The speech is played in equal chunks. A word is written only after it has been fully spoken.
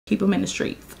keep them in the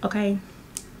streets, okay?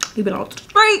 Keep it on the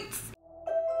streets.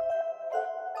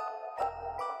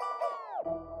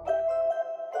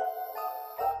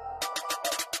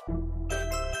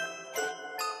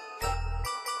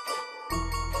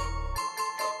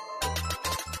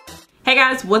 Hey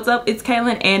guys, what's up? It's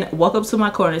Caylin and welcome to my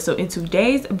corner. So in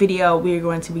today's video, we're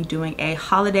going to be doing a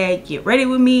holiday get ready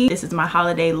with me. This is my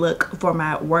holiday look for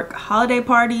my work holiday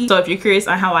party. So if you're curious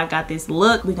on how I got this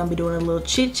look, we're gonna be doing a little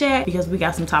chit chat because we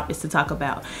got some topics to talk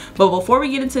about. But before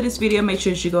we get into this video, make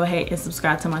sure you go ahead and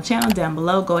subscribe to my channel down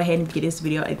below. Go ahead and give this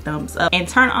video a thumbs up and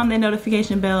turn on the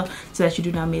notification bell so that you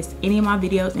do not miss any of my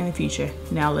videos in the future.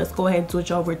 Now let's go ahead and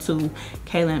switch over to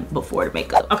Caylin before the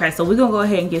makeup. Okay, so we're gonna go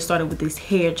ahead and get started with this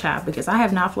hair chop because I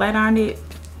have not flat ironed it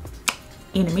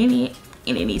in a minute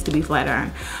and it needs to be flat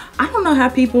ironed. I don't know how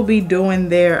people be doing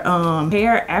their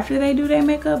hair after they do their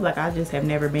makeup. Like, I just have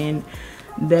never been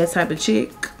that type of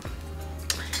chick.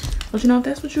 But you know, if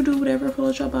that's what you do, whatever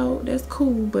floats your boat, that's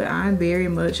cool. But I'm very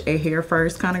much a hair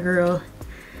first kind of girl.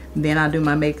 Then I do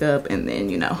my makeup and then,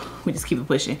 you know, we just keep it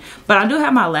pushing. But I do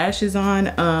have my lashes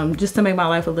on just to make my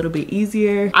life a little bit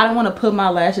easier. I don't want to put my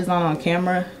lashes on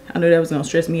camera. I knew that was gonna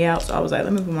stress me out, so I was like,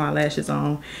 let me put my lashes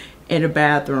on in the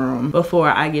bathroom before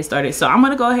I get started. So I'm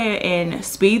gonna go ahead and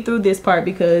speed through this part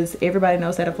because everybody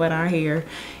knows how to flat iron hair.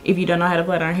 If you don't know how to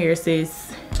flat iron hair,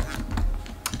 sis,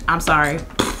 I'm sorry.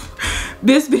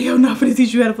 This video not gonna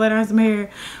teach you how to flat iron some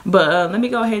hair. But let me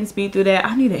go ahead and speed through that.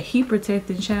 I need a heat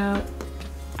protecting, child.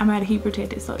 I'm out of heat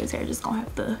protected, so this hair just gonna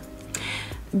have to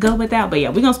go without. But yeah,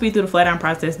 we're gonna speed through the flat iron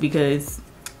process because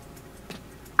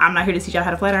I'm not here to teach y'all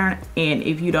how to flat iron. And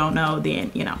if you don't know, then,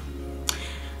 you know,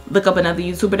 look up another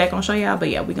YouTuber that gonna show y'all. But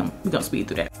yeah, we're gonna speed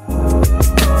through that.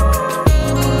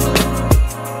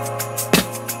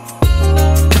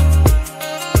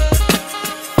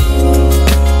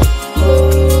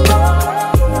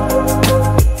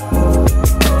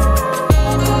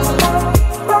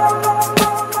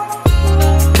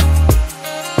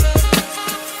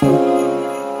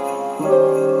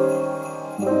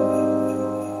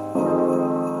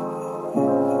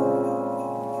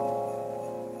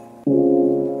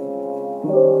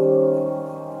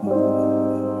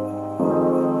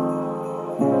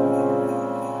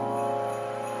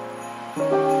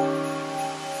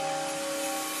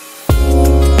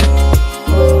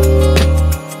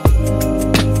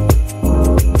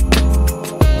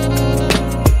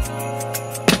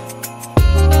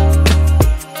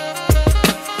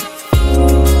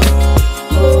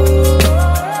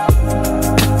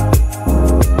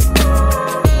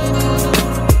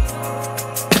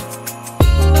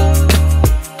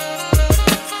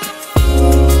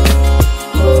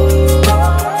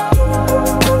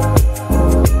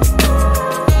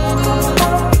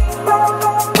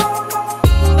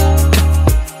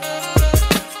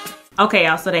 Okay,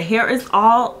 y'all, so the hair is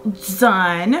all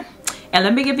done. And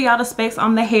let me give y'all the specs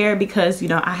on the hair because, you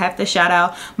know, I have to shout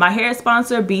out my hair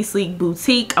sponsor, Be Sleek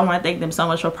Boutique. I want to thank them so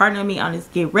much for partnering me on this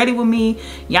Get Ready With Me.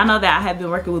 Y'all know that I have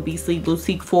been working with Be Sleek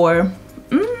Boutique for,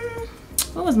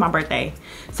 when was my birthday?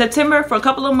 September, for a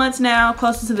couple of months now,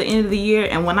 closer to the end of the year.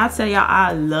 And when I tell y'all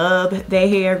I love their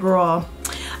hair, girl,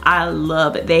 I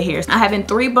love their hair. I have in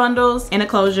 3 bundles in a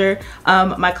closure.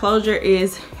 My closure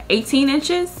is 18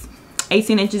 inches.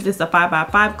 18 inches is a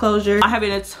 5x5 closure. I have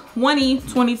it at 20,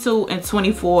 22, and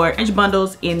 24 inch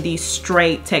bundles in the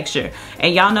straight texture.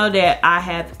 And y'all know that I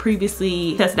have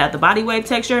previously tested out the body wave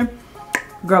texture.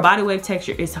 Girl, body wave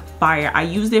texture is fire. I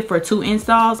used it for 2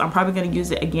 installs. I'm probably gonna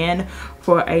use it again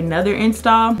for another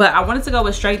install, but I wanted to go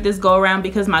with straight this go around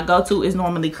because my go-to is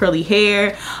normally curly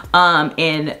hair,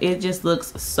 and it just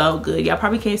looks so good. Y'all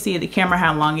probably can't see the camera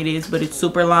how long it is, but it's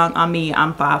super long on me.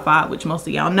 I'm 5'5", which most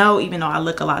of y'all know, even though I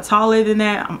look a lot taller than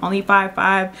that. I'm only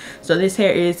 5'5", so this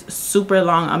hair is super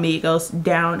long on me. It goes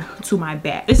down to my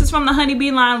back. This is from the Honeybee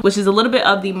line, which is a little bit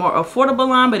of the more affordable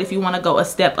line, but if you want to go a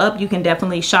step up, you can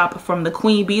definitely shop from the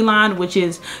Queen Bee line, which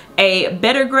is a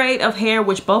better grade of hair,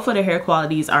 which both of the hair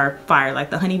qualities are fire. Like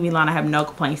the Honeybee line, I have no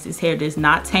complaints. This hair does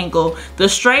not tangle. The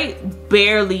straight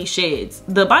barely sheds.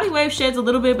 The body wave sheds a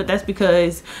little bit, but that's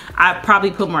because I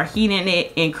probably put more heat in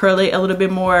it and curl it a little bit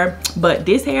more. But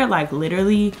this hair, like,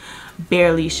 literally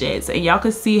barely sheds, and y'all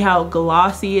can see how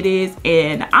glossy it is.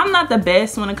 And I'm not the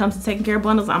best when it comes to taking care of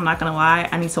bundles, I'm not gonna lie.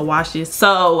 I need to wash this.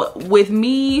 So with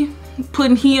me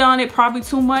putting heat on it probably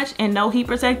too much and no heat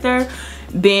protector,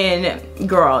 then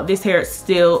girl, this hair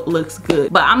still looks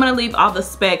good. But I'm gonna leave all the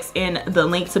specs in the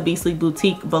link to Be Sleek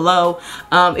Boutique below.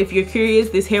 If you're curious,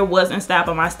 this hair was in style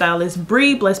by my stylist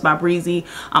Bree, blessed by Breezy.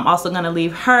 I'm also gonna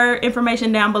leave her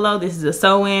information down below. This is a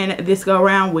sew-in this go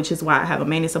around, which is why I have a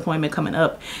maintenance appointment coming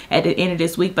up at the end of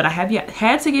this week. But I have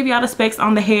had to give y'all the specs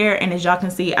on the hair, and as y'all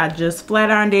can see, I just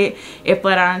flat ironed it. It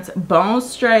flat irons bone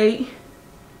straight.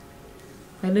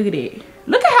 Like, look at it.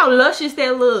 Look at how luscious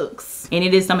that looks. And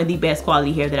it is some of the best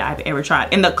quality hair that I've ever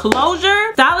tried. And the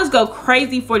closure, stylists go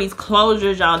crazy for these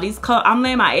closures, y'all. I'm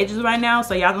laying my edges right now,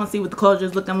 so y'all gonna see what the closure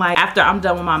is looking like after I'm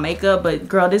done with my makeup. But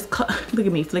girl, look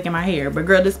at me flicking my hair. But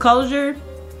girl, this closure,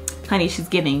 honey, she's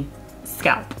giving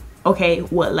scalp. Okay,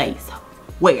 what lace?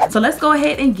 Where? So let's go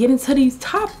ahead and get into these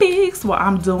topics while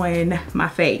I'm doing my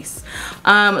face.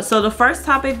 So the first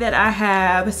topic that I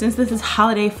have, since this is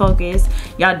holiday focused,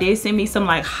 y'all did send me some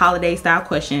like holiday style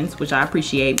questions, which I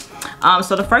appreciate.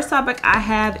 So the first topic I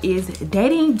have is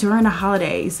dating during the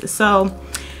holidays. So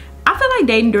I feel like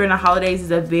dating during the holidays is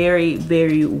a very,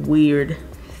 very weird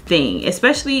thing,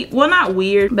 especially, well, not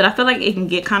weird, but I feel like it can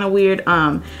get kind of weird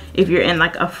if you're in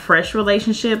like a fresh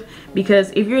relationship, because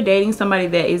if you're dating somebody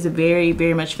that is very,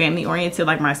 very much family oriented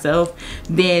like myself,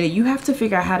 then you have to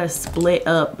figure out how to split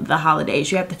up the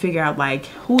holidays. You have to figure out like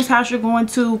whose house you're going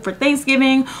to for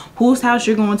Thanksgiving, whose house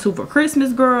you're going to for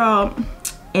Christmas, girl.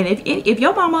 And if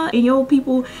your mama and your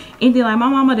people anything like my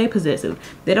mama, they possessive,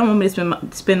 they don't want me to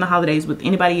spend the holidays with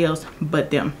anybody else but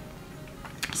them.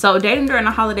 So dating during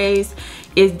the holidays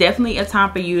is definitely a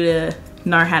time for you to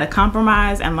learn how to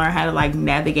compromise and learn how to like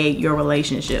navigate your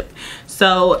relationship.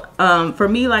 So for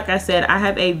me, like I said, I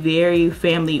have a very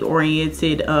family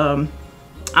oriented, I'm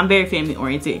very family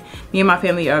oriented. Me and my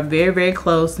family are very, very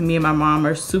close. Me and my mom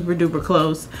are super duper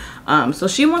close. So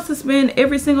she wants to spend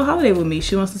every single holiday with me.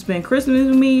 She wants to spend Christmas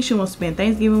with me. She wants to spend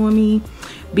Thanksgiving with me,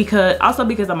 because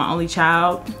I'm an only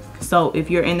child. So if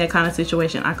you're in that kind of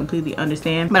situation, I completely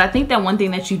understand. But I think that one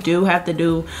thing that you do have to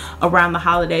do around the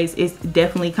holidays is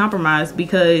definitely compromise,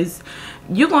 because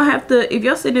you're gonna have to, if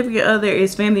your significant other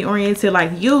is family oriented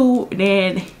like you,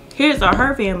 then his or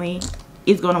her family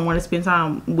is gonna want to spend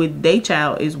time with their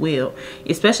child as well,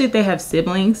 especially if they have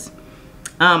siblings.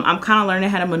 I'm kind of learning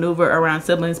how to maneuver around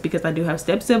siblings because I do have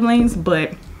step siblings,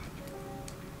 but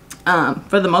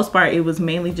for the most part, it was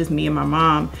mainly just me and my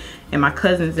mom and my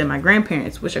cousins and my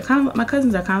grandparents, which are kind of, my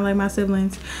cousins are kind of like my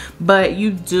siblings. But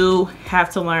you do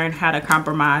have to learn how to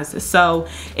compromise. So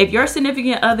if your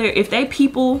significant other, if they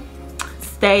people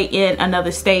stay in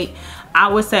another state, I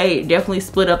would say definitely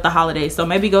split up the holidays. So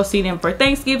maybe go see them for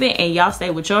Thanksgiving and y'all stay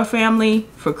with your family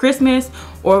for Christmas,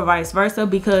 or vice versa,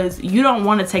 because you don't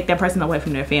want to take that person away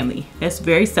from their family. That's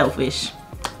very selfish.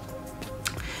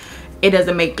 It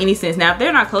doesn't make any sense. Now, if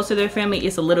they're not close to their family,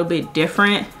 it's a little bit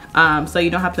different. So you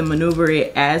don't have to maneuver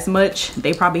it as much.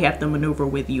 They probably have to maneuver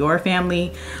with your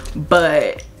family.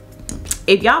 But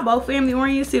if y'all both family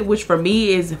oriented, which for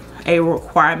me is a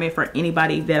requirement for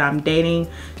anybody that I'm dating,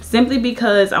 simply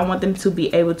because I want them to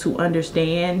be able to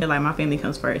understand, like, my family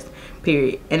comes first,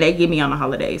 period. And they get me on the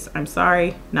holidays. I'm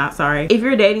sorry, not sorry. If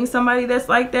you're dating somebody that's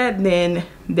like that, then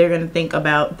they're gonna think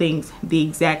about things the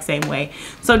exact same way.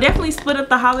 So definitely split up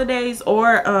the holidays.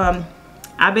 Or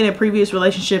I've been in previous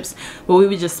relationships where we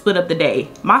would just split up the day.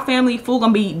 My family, food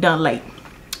gonna be done late.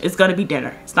 It's gonna be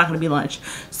dinner, it's not gonna be lunch.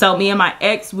 So me and my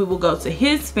ex, we will go to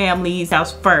his family's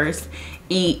house first,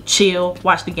 eat, chill,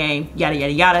 watch the game, yada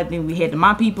yada yada. Then we head to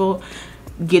my people,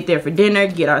 get there for dinner,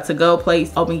 get our to-go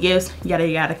plates, open gifts, yada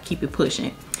yada, keep it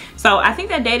pushing. So I think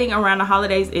that dating around the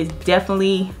holidays is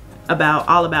definitely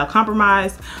all about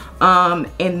compromise.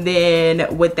 And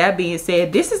then with that being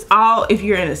said, this is all if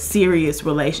you're in a serious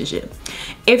relationship.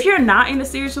 If you're not in a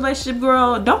serious relationship,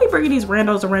 girl, don't be bringing these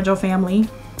randos around your family,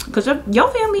 because your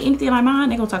family, anything like mine,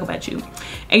 they're gonna talk about you.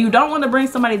 And you don't want to bring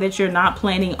somebody that you're not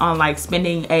planning on like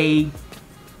spending a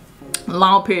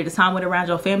long period of time with around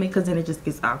your family, because then it just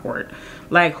gets awkward.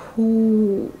 Like,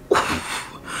 who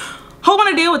want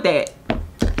to deal with that?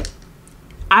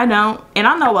 I don't. And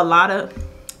I know a lot of,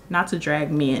 not to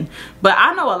drag men, but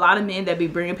I know a lot of men that be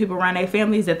bringing people around their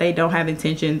families that they don't have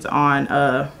intentions on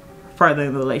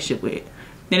furthering the relationship with.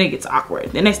 Then it gets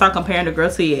awkward. Then they start comparing the girl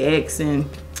to your ex, and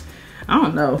I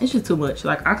don't know, it's just too much.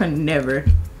 Like, I could never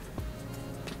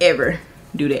ever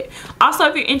do that. Also,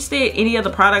 if you're interested in any of the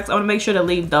products, I want to make sure to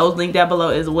leave those linked down below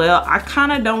as well. I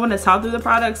kind of don't want to talk through the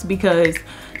products because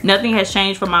nothing has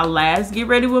changed from my last get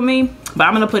ready with me, but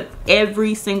I'm gonna put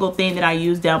every single thing that I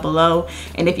use down below.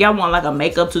 And if y'all want like a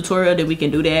makeup tutorial, then we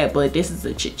can do that, but this is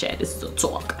a chit chat, this is a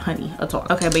talk, honey, a talk.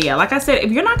 Okay, but yeah, like I said,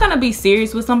 if you're not gonna be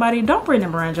serious with somebody, don't bring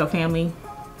them around your family,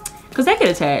 because they get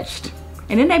attached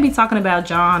And then they be talking about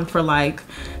John for like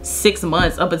 6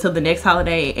 months up until the next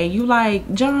holiday, and you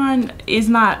like, John is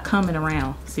not coming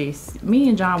around, sis. Me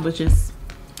and John was just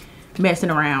messing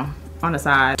around on the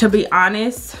side. To be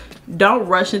honest, don't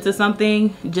rush into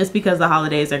something just because the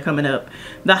holidays are coming up.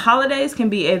 The holidays can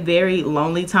be a very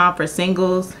lonely time for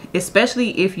singles,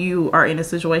 especially if you are in a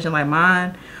situation like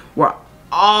mine where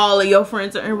all of your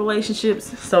friends are in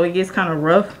relationships, so it gets kind of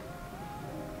rough.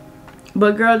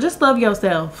 But girl, just love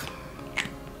yourself.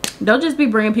 Don't just be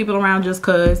bringing people around just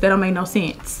cause. That don't make no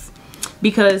sense,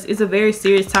 because it's a very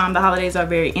serious time. The holidays are a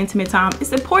very intimate time.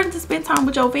 It's important to spend time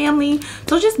with your family,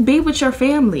 so just be with your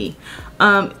family.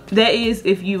 That is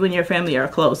if you and your family are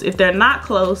close. If they're not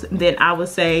close, then I would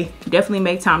say definitely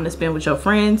make time to spend with your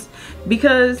friends,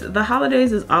 because the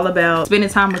holidays is all about spending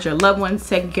time with your loved ones,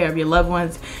 taking care of your loved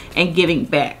ones, and giving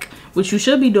back, which you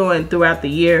should be doing throughout the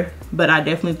year. But I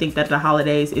definitely think that the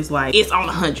holidays is like, it's on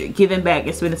 100. Giving back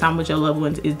and spending time with your loved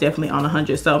ones is definitely on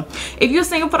 100. So if you're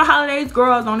single for the holidays,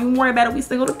 girls, don't even worry about it. We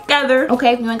single together.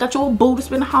 Okay, if you ain't got your boo to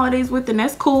spend the holidays with, then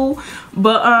that's cool.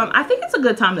 But I think it's a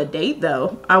good time to date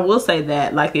though. I will say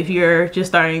that, like, if you're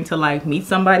just starting to like meet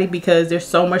somebody, because there's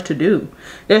so much to do.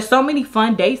 There's so many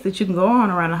fun dates that you can go on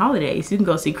around the holidays. You can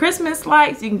go see Christmas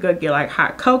lights. You can go get like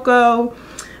hot cocoa.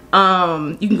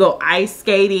 You can go ice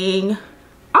skating,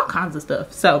 all kinds of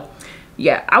stuff. So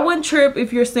yeah, I wouldn't trip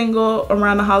if you're single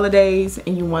around the holidays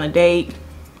and you want to date.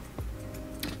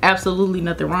 Absolutely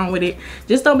nothing wrong with it.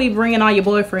 Just don't be bringing all your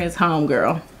boyfriends home,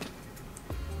 girl.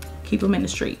 Keep them in the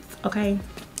streets, okay?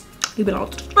 Keep it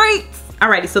on the streets.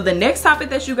 Alrighty, so the next topic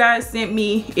that you guys sent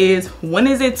me is, when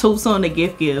is it too soon to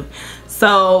gift give?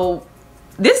 So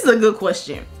this is a good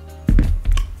question,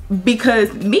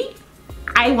 because me,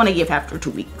 I want to give after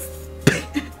 2 weeks.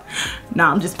 No,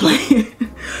 I'm just playing.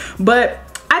 But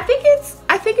I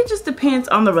think it just depends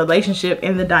on the relationship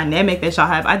and the dynamic that y'all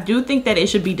have. I do think that it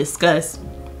should be discussed.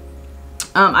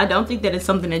 I don't think that it's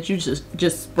something that you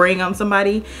just spring on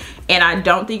somebody, and I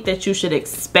don't think that you should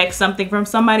expect something from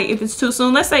somebody if it's too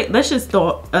soon. Let's just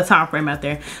throw a time frame out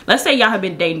there. Let's say y'all have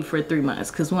been dating for 3 months,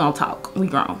 because we don't talk, we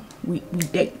grown, we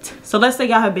date. So let's say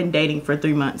y'all have been dating for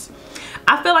 3 months.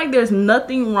 I feel like there's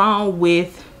nothing wrong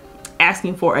with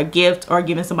asking for a gift or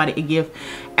giving somebody a gift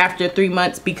after 3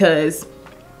 months, because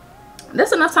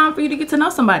that's enough time for you to get to know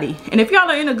somebody. And if y'all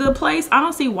are in a good place, I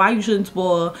don't see why you shouldn't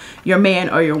spoil your man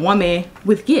or your woman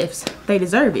with gifts. They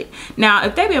deserve it. Now,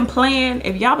 if they've been playing,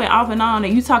 if y'all been off and on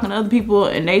and you talking to other people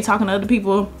and they talking to other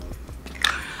people,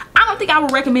 I don't think I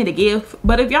would recommend a gift.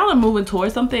 But if y'all are moving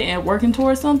towards something and working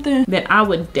towards something, then I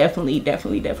would definitely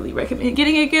recommend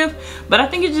getting a gift. But I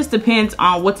think it just depends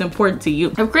on what's important to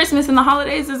you. If Christmas and the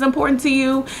holidays is important to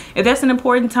you, if that's an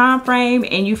important time frame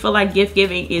and you feel like gift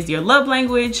giving is your love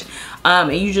language,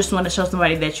 and you just want to show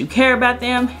somebody that you care about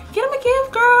them, get them a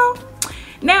gift, girl.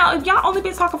 Now, if y'all only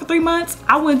been talking for 3 months,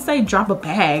 I wouldn't say drop a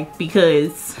bag,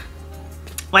 because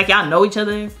like, y'all know each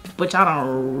other, but y'all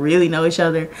don't really know each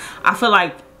other. I feel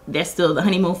like that's still the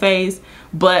honeymoon phase.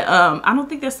 But I don't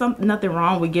think there's nothing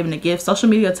wrong with giving a gift. Social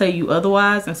media will tell you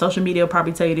otherwise, and social media will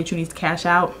probably tell you that you need to cash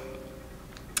out.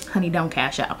 Honey, don't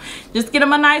cash out. Just get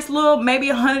them a nice little, maybe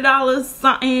 $100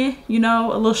 something, you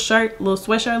know, a little shirt, a little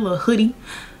sweatshirt, a little hoodie.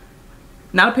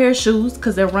 Not a pair of shoes,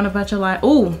 because they'll run about your life.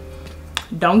 Ooh,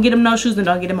 don't get them no shoes, and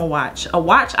don't get them a watch. A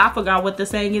watch, I forgot what the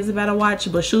saying is about a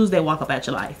watch, but shoes, they walk up at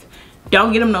your life.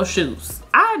 Don't get them no shoes.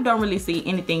 I don't really see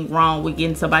anything wrong with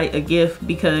getting somebody a gift,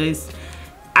 because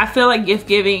I feel like gift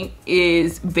giving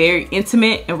is very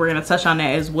intimate, and we're gonna touch on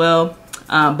that as well.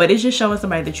 But it's just showing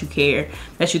somebody that you care,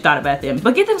 that you thought about them.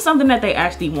 But get them something that they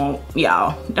actually want,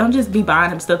 y'all. Don't just be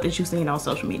buying them stuff that you've seen on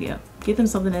social media. Get them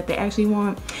something that they actually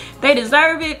want. They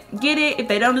deserve it, get it. If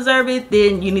they don't deserve it,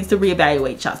 then you need to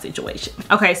reevaluate y'all situation.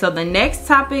 Okay, so the next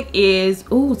topic is,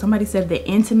 ooh, somebody said the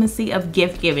intimacy of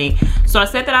gift giving. So I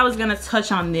said that I was gonna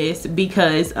touch on this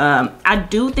because I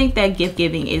do think that gift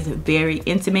giving is very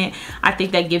intimate. I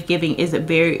think that gift giving is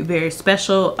very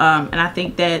special, and I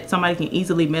think that somebody can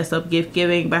easily mess up gift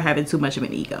giving by having too much of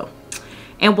an ego.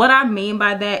 And what I mean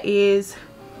by that is,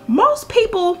 most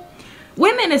people,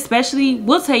 women especially,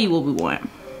 will tell you what we want.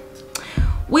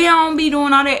 We don't be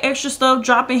doing all that extra stuff,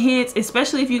 dropping hints,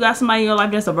 especially if you got somebody in your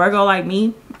life that's a Virgo like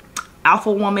me.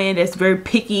 Alpha woman that's very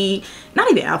picky. Not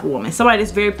even alpha woman, somebody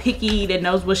that's very picky, that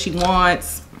knows what she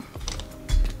wants.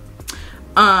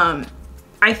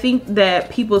 I think that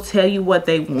people tell you what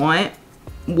they want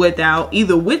without,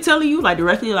 either with telling you, like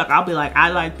directly, like I'll be like, I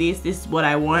like this is what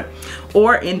I want,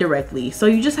 or indirectly. So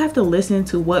you just have to listen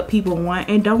to what people want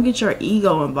and don't get your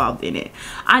ego involved in it.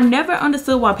 I never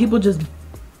understood why people just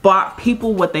bought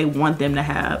people what they want them to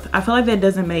have. I feel like that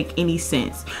doesn't make any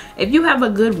sense. If you have a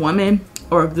good woman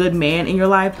or a good man in your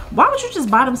life, why would you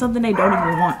just buy them something they don't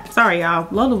even want? Sorry y'all,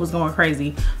 Lola was going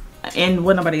crazy and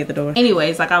with nobody at the door.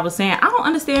 Anyways, like I was saying, I don't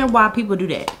understand why people do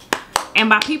that. And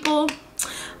by people,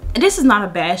 this is not a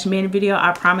bash men video,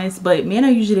 I promise, but men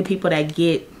are usually the people that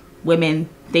get women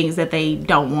things that they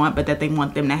don't want but that they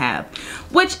want them to have,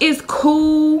 which is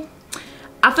cool.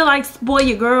 I feel like spoil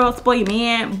your girl, spoil your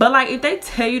man, but like if they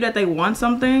tell you that they want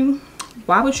something,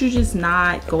 why would you just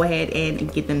not go ahead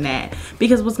and get them that?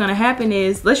 Because what's gonna happen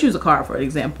is, let's use a car for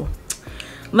example.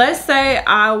 Let's say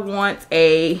I want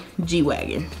a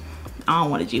G-Wagon. I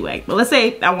don't want a G-Wagon, but let's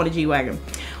say I want a G-Wagon.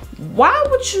 Why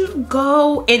would you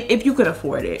go, and if you could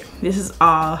afford it, this is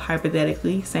all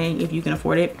hypothetically saying if you can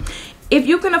afford it. If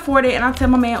you can afford it and I tell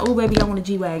my man, oh baby, I want a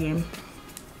G-Wagon.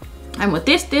 I want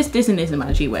this, and this in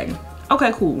my G-Wagon.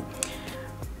 Okay, cool.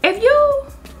 If you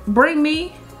bring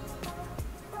me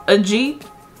a Jeep,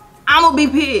 I'm gonna be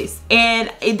pissed.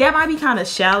 And that might be kind of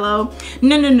shallow.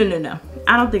 No.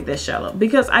 I don't think that's shallow,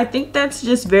 because I think that's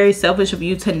just very selfish of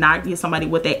you to not give somebody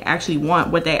what they actually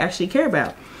want, what they actually care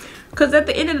about. Because at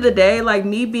the end of the day, like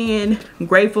me being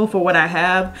grateful for what I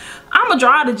have, I'm gonna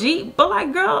drive the Jeep, but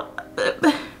like girl,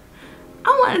 I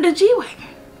wanted a G-Wagon.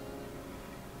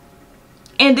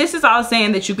 And this is all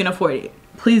saying that you can afford it.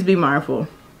 Please be mindful.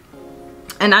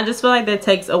 And I just feel like that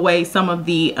takes away some of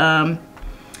the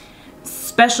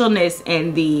specialness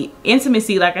and the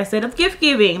intimacy, like I said, of gift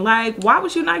giving. Like, why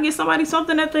would you not get somebody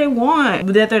something that they want,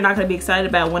 that they're not going to be excited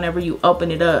about whenever you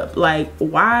open it up? Like,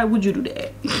 why would you do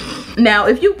that? Now,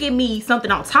 if you give me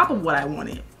something on top of what I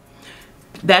wanted,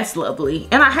 that's lovely.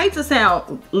 And I hate to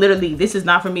sound, literally, this is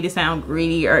not for me to sound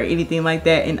greedy or anything like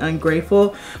that and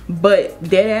ungrateful, but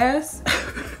dead ass.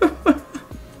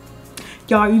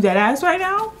 Y'all, are you dead ass right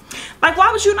now? Like,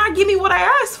 why would you not give me what I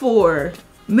asked for?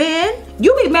 Man,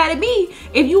 you be mad at me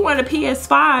if you want a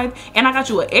PS5 and I got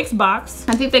you an Xbox.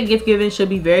 I think that gift giving should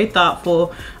be very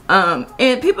thoughtful.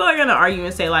 And people are gonna argue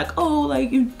and say like, oh,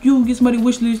 like you get somebody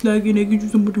wish list, like, and they get you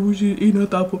somebody wish list, ain't not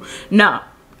thoughtful. No,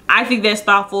 I think that's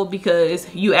thoughtful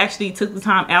because you actually took the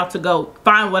time out to go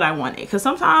find what I wanted. Because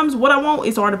sometimes what I want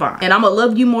is hard to find. And I'm gonna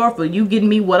love you more for you getting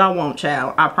me what I want,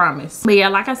 child. I promise. But yeah,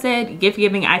 like I said, gift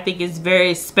giving I think is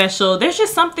very special. There's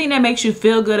just something that makes you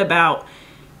feel good about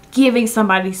giving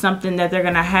somebody something that they're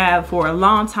gonna have for a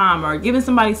long time, or giving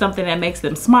somebody something that makes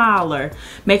them smile or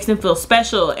makes them feel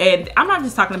special. And I'm not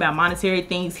just talking about monetary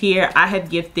things here. I have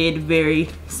gifted very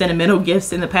sentimental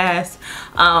gifts in the past,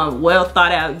 well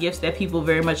thought out gifts that people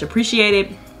very much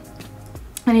appreciated.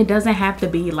 And it doesn't have to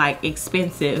be like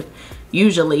expensive.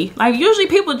 Usually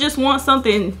people just want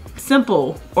something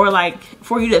simple, or like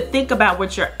for you to think about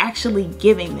what you're actually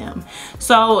giving them.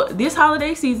 So this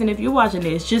holiday season, if you're watching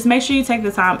this, just make sure you take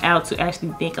the time out to actually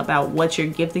think about what you're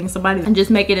gifting somebody and just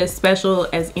make it as special,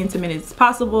 as intimate as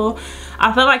possible.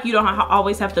 I feel like you don't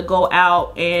always have to go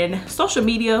out, and social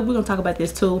media, we're gonna talk about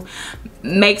this too,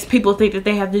 makes people think that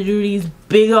they have to do these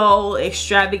big old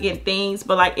extravagant things.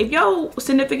 But like, if your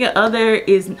significant other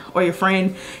is, or your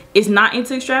friend is not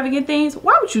into extravagant things,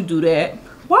 why would you do that?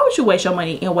 Why would you waste your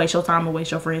money and waste your time and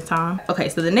waste your friend's time? Okay,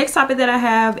 so the next topic that I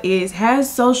have is,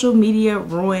 has social media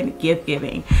ruined gift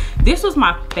giving? This was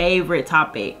my favorite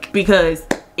topic because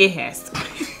it has.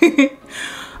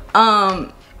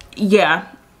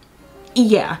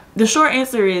 Yeah, the short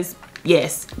answer is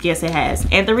yes, it has.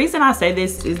 And the reason I say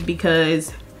this is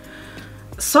because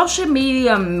social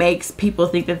media makes people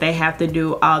think that they have to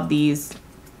do all these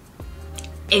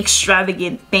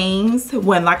extravagant things,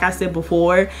 when, like I said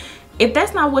before, if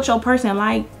that's not what your person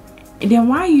like, then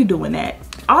why are you doing that?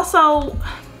 Also,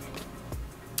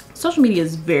 social media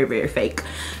is very, very fake.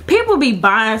 People be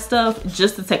buying stuff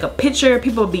just to take a picture.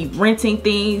 People be renting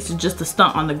things just to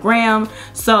stunt on the gram.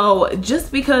 So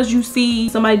just because you see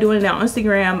somebody doing it on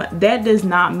Instagram, that does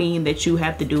not mean that you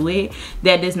have to do it.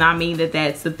 That does not mean that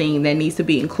that's the thing that needs to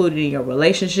be included in your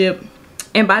relationship.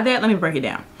 And by that, let me break it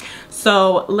down.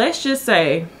 So let's just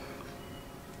say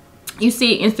you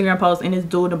see an Instagram post and it's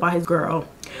dude about his girl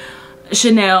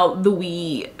Chanel, the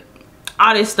weed,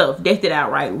 all this stuff decked it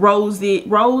out, right?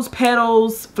 Rose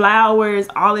petals, flowers,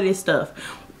 all of this stuff.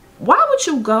 Why would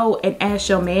you go and ask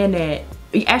your man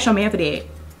for that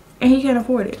and he can't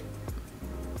afford it?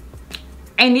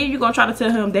 And then you're gonna try to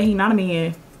tell him that he's not a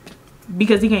man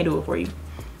because he can't do it for you.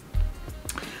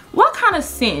 What kind of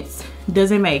sense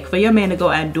does it make for your man to go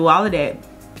out and do all of that,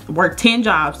 work 10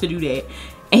 jobs to do that,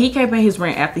 and he can't pay his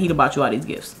rent after he bought you all these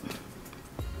gifts?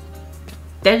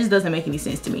 That just doesn't make any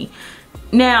sense to me.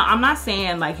 Now, I'm not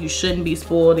saying like you shouldn't be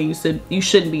spoiled and you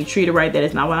shouldn't be treated right. That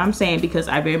is not what I'm saying, because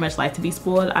I very much like to be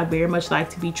spoiled. I very much like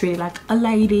to be treated like a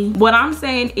lady. What I'm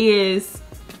saying is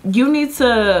you need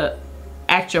to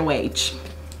act your wage.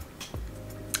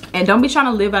 And don't be trying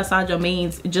to live outside your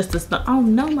means just to oh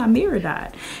no, my mirror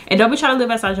died. And don't be trying to live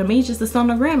outside your means just to stun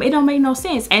the gram. It don't make no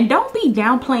sense. And don't be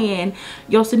downplaying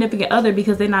your significant other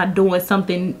because they're not doing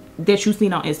something that you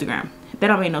seen on Instagram. That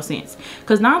don't make no sense.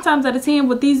 Because 9 times out of 10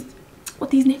 what these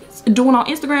niggas doing on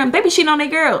Instagram, they be cheating on their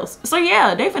girls. So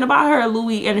yeah, they finna buy her a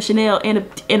Louis and a Chanel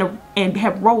and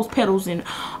have rose petals and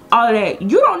all of that.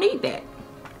 You don't need that.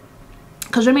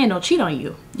 Because your man don't cheat on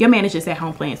you. Your man is just at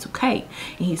home playing 2K.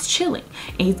 And he's chilling.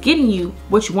 And he's getting you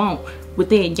what you want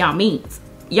within y'all means.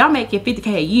 Y'all making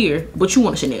 $50K a year, but you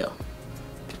want a Chanel.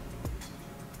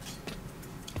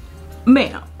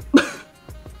 Ma'am.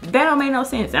 That don't make no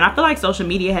sense. And I feel like social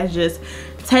media has just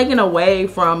taken away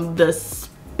from the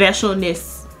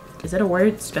specialness. Is that a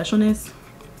word? Specialness?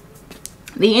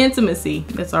 The intimacy.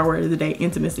 That's our word of the day.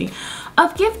 Intimacy.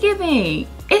 Of gift giving.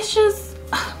 It's just...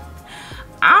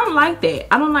 I don't like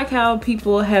that. I don't like how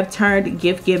people have turned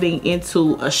gift giving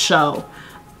into a show.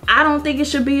 I don't think it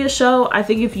should be a show. I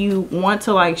think if you want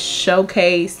to like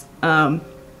showcase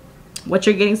what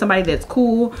you're getting somebody that's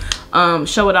cool,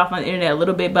 show it off on the internet a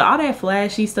little bit, but all that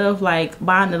flashy stuff like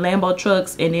buying the Lambo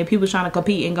trucks and then people trying to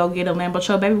compete and go get a Lambo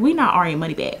truck, baby, we not arguing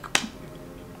money back.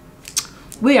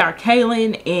 We are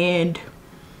Caylin and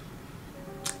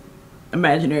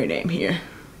imaginary name here,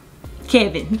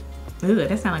 Kevin. Ugh,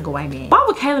 that sounds like a white man. Why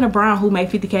would Caylin and Brown, who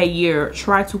make $50K a year,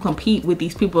 try to compete with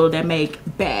these people that make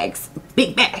bags,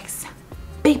 big bags,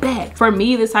 big bags? For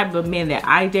me, this type of men that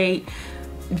I date,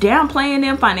 downplaying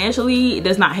them financially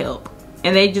does not help.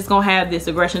 And they just gonna have this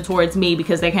aggression towards me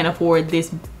because they can't afford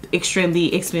this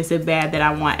extremely expensive bag that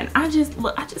I want. And I just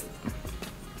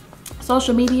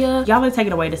social media, y'all are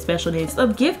taking away the specialness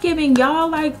of gift giving. Y'all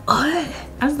like, I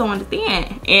just don't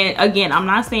understand. And again, I'm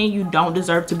not saying you don't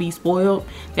deserve to be spoiled.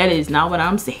 That is not what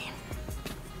I'm saying.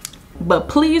 But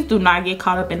please do not get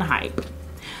caught up in the hype.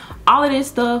 All of this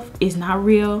stuff is not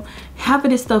real. Half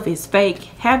of this stuff is fake.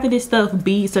 Half of this stuff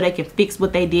be so they can fix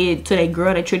what they did to their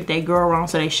girl. They treated their girl wrong,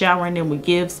 so they showering them with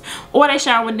gifts. Or they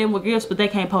showering them with gifts, but they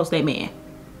can't post their man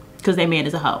because their man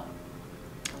is a hoe.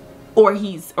 Or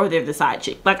they're the side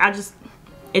chick. Like,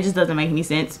 it just doesn't make any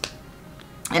sense.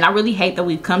 And I really hate that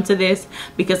we've come to this,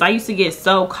 because I used to get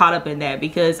so caught up in that,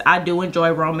 because I do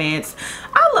enjoy romance.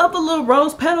 I love a little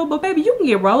rose petal, but baby, you can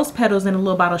get rose petals in a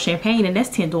little bottle of champagne and that's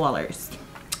 $10.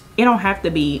 It don't have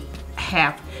to be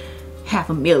half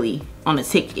a milli on a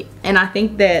ticket. And I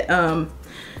think that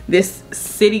this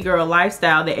city girl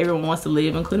lifestyle that everyone wants to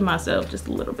live, including myself just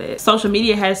a little bit, social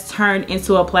media has turned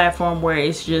into a platform where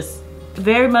it's just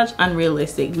very much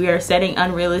unrealistic. We are setting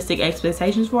unrealistic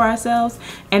expectations for ourselves,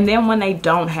 and then when they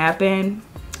don't happen,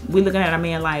 we looking at our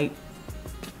man like,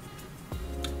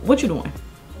 what you doing?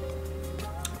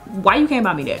 Why you can't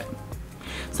buy me that?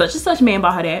 Such and such man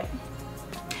bought her that.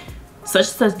 Such and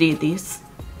such did this.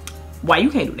 Why you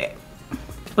can't do that?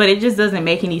 But it just doesn't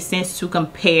make any sense to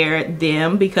compare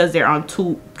them, because they're on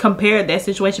compare that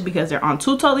situation because they're on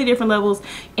 2 totally different levels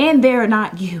and they're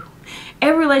not you.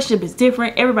 Every relationship is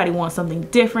different. Everybody wants something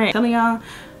different. I'm telling y'all,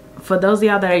 for those of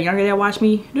y'all that are younger that watch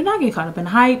me, do not get caught up in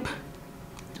hype.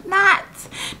 Do not.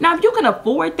 Now, if you can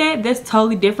afford that, that's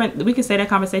totally different. We can say that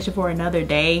conversation for another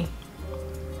day.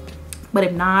 But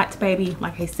if not, baby,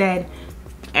 like I said,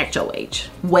 act your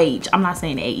wage. I'm not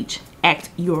saying age.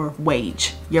 Act your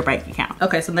wage, your bank account.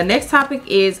 Okay, so the next topic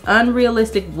is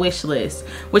unrealistic wish list,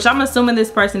 which I'm assuming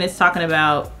this person is talking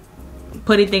about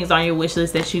putting things on your wish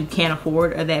list that you can't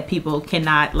afford, or that people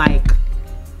cannot, like,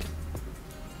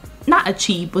 not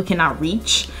achieve but cannot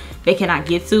reach, they cannot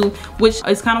get to, which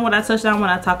is kind of what I touched on when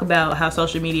I talk about how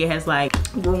social media has like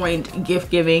ruined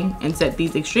gift giving and set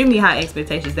these extremely high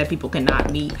expectations that people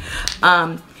cannot meet.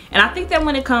 And I think that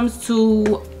when it comes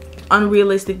to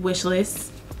unrealistic wish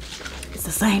lists, it's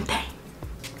the same thing.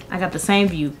 I got the same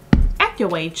view. Act your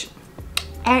wage.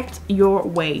 Act your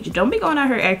wage. Don't be going out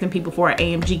here acting people for an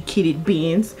AMG kitted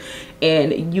Benz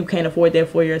and you can't afford that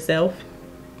for yourself.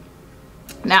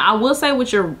 Now, I will say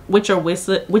with your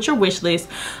wish list,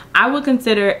 I would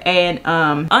consider an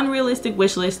unrealistic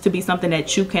wish list to be something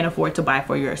that you can't afford to buy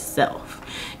for yourself.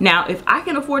 Now, if I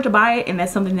can afford to buy it and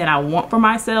that's something that I want for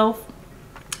myself,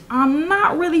 I'm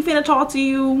not really finna talk to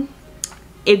you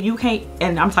if you can't,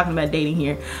 and I'm talking about dating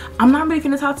here. I'm not really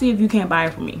finna talk to you if you can't buy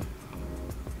it for me.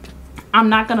 I'm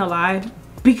not gonna lie,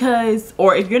 because,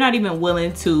 or if you're not even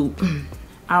willing to,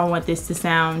 I don't want this to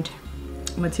sound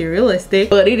materialistic,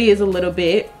 but it is a little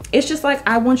bit. It's just like,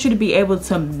 I want you to be able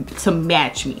to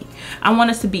match me. I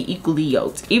want us to be equally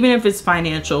yoked. Even if it's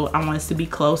financial, I want us to be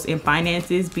close in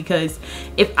finances, because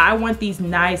if I want these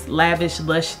nice, lavish,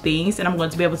 lush things and I'm going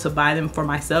to be able to buy them for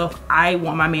myself, I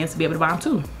want my man to be able to buy them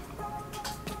too.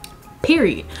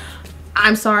 Period.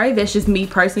 I'm sorry, that's just me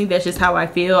personally, that's just how I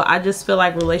feel. I just feel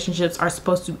like relationships are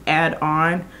supposed to add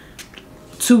on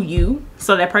to you.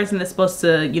 So that person is supposed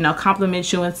to, you know,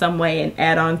 compliment you in some way and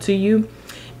add on to you.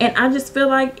 And I just feel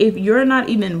like if you're not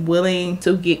even willing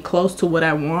to get close to what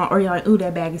I want, or you're like, ooh,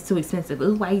 that bag is too expensive,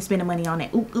 ooh, why are you spending money on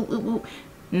that, ooh, ooh, ooh, ooh.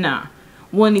 Nah,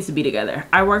 one needs to be together.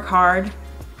 I work hard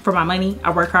for my money,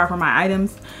 I work hard for my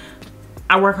items,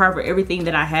 I work hard for everything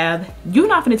that I have. You're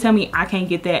not gonna tell me I can't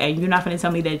get that, and you're not gonna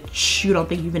tell me that you don't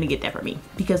think you're gonna get that for me,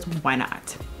 because why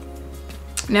not?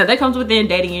 Now that comes within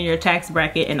dating in your tax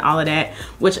bracket and all of that,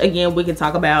 which again we can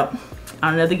talk about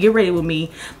on another Get Ready With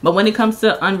Me. But when it comes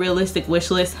to unrealistic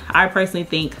wish lists, I personally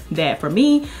think that for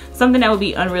me, something that would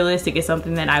be unrealistic is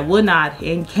something that I would not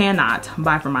and cannot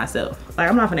buy for myself. Like,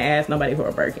 I'm not gonna ask nobody for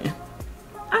a Birkin.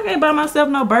 I can't buy myself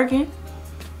no Birkin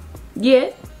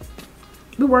yet.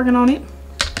 We're working on it.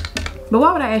 But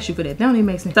why would I ask you for that? That don't even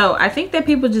make sense. So I think that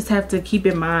people just have to keep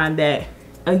in mind that,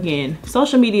 again,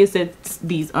 social media sets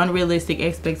these unrealistic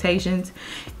expectations,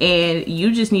 and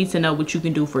you just need to know what you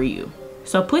can do for you.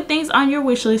 So put things on your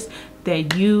wish list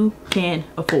that you can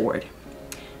afford.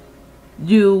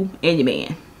 You and your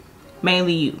man,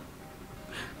 mainly you.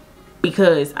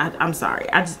 Because I'm sorry,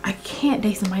 I can't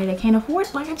date somebody that can't afford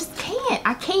it. Like, I just can't.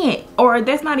 I can't. Or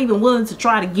that's not even willing to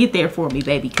try to get there for me,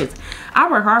 baby. Because I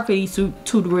work hard for these two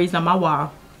degrees on my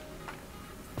wall.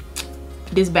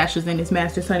 This bachelor's and this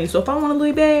master's, honey. So if I want a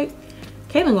Louis bag,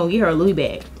 Caylin gonna get her a Louis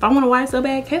bag. If I want a YSL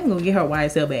bag, Caylin gonna get her a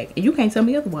YSL bag. And you can't tell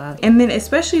me otherwise. And then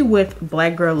especially with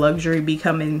black girl luxury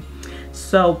becoming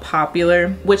so popular,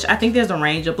 which I think there's a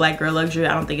range of black girl luxury.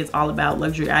 I don't think it's all about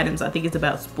luxury items. I think it's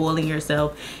about spoiling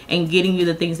yourself and getting you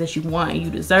the things that you want and you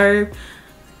deserve.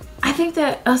 I think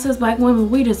that us as black women,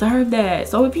 we deserve that.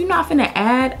 So if you're not finna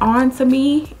add on to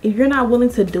me, if you're not willing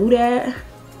to do that,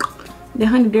 then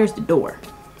honey, there's the door.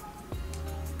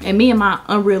 And me and my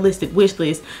unrealistic wish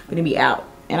list gonna be out.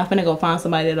 And I'm finna go find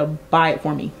somebody that'll buy it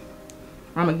for me.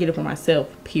 I'm gonna get it for myself,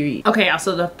 period. Okay, y'all,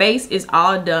 so the face is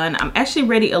all done. I'm actually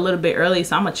ready a little bit early,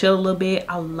 so I'm gonna chill a little bit.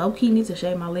 I low-key need to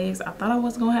shave my legs. I thought I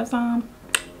wasn't gonna have time,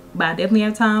 but I definitely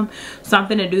have time. So I'm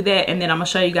finna do that, and then I'm gonna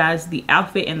show you guys the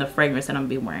outfit and the fragrance that I'm gonna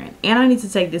be wearing. And I need to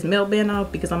take this milk band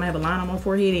off because I'm gonna have a line on my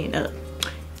forehead, and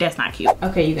that's not cute.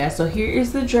 Okay, you guys, so here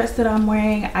is the dress that I'm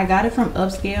wearing. I got it from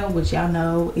Upscale, which y'all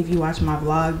know if you watch my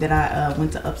vlog that I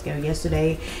went to Upscale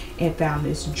yesterday and found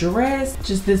this dress,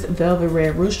 just this velvet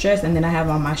red ruche dress, and then I have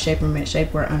on my mint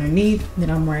shapewear underneath.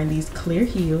 Then I'm wearing these clear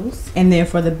heels, and then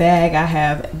for the bag I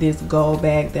have this gold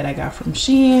bag that I got from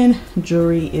Shein.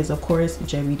 Jewelry is of course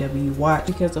JBW watch,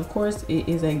 because of course it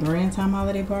is a grand time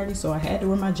holiday party, so I had to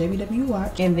wear my JBW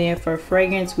watch. And then for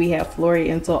fragrance we have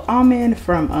Floriental Almond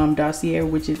from Dossier,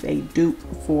 which is a dupe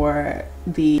for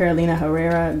the Carolina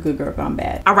Herrera Good Girl Gone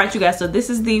Bad. All right, you guys, so this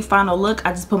is the final look.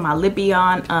 I just put my lippy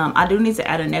on. I do need to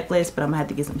add a necklace, but I'm gonna have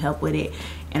to get some help with it,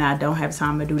 and I don't have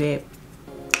time to do that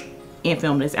and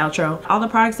film this outro. All the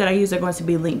products that I use are going to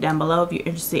be linked down below if you're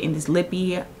interested in this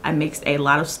lippy. I mixed a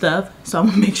lot of stuff, so I'm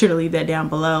gonna make sure to leave that down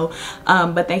below.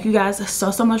 But thank you guys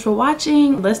so much for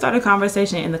watching. Let's start a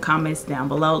conversation in the comments down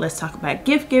below. Let's talk about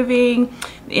gift giving,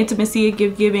 the intimacy of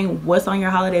gift giving, what's on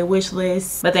your holiday wish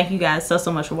list. But thank you guys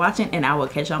so much for watching, and I will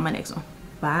catch you on my next one.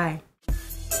 Bye.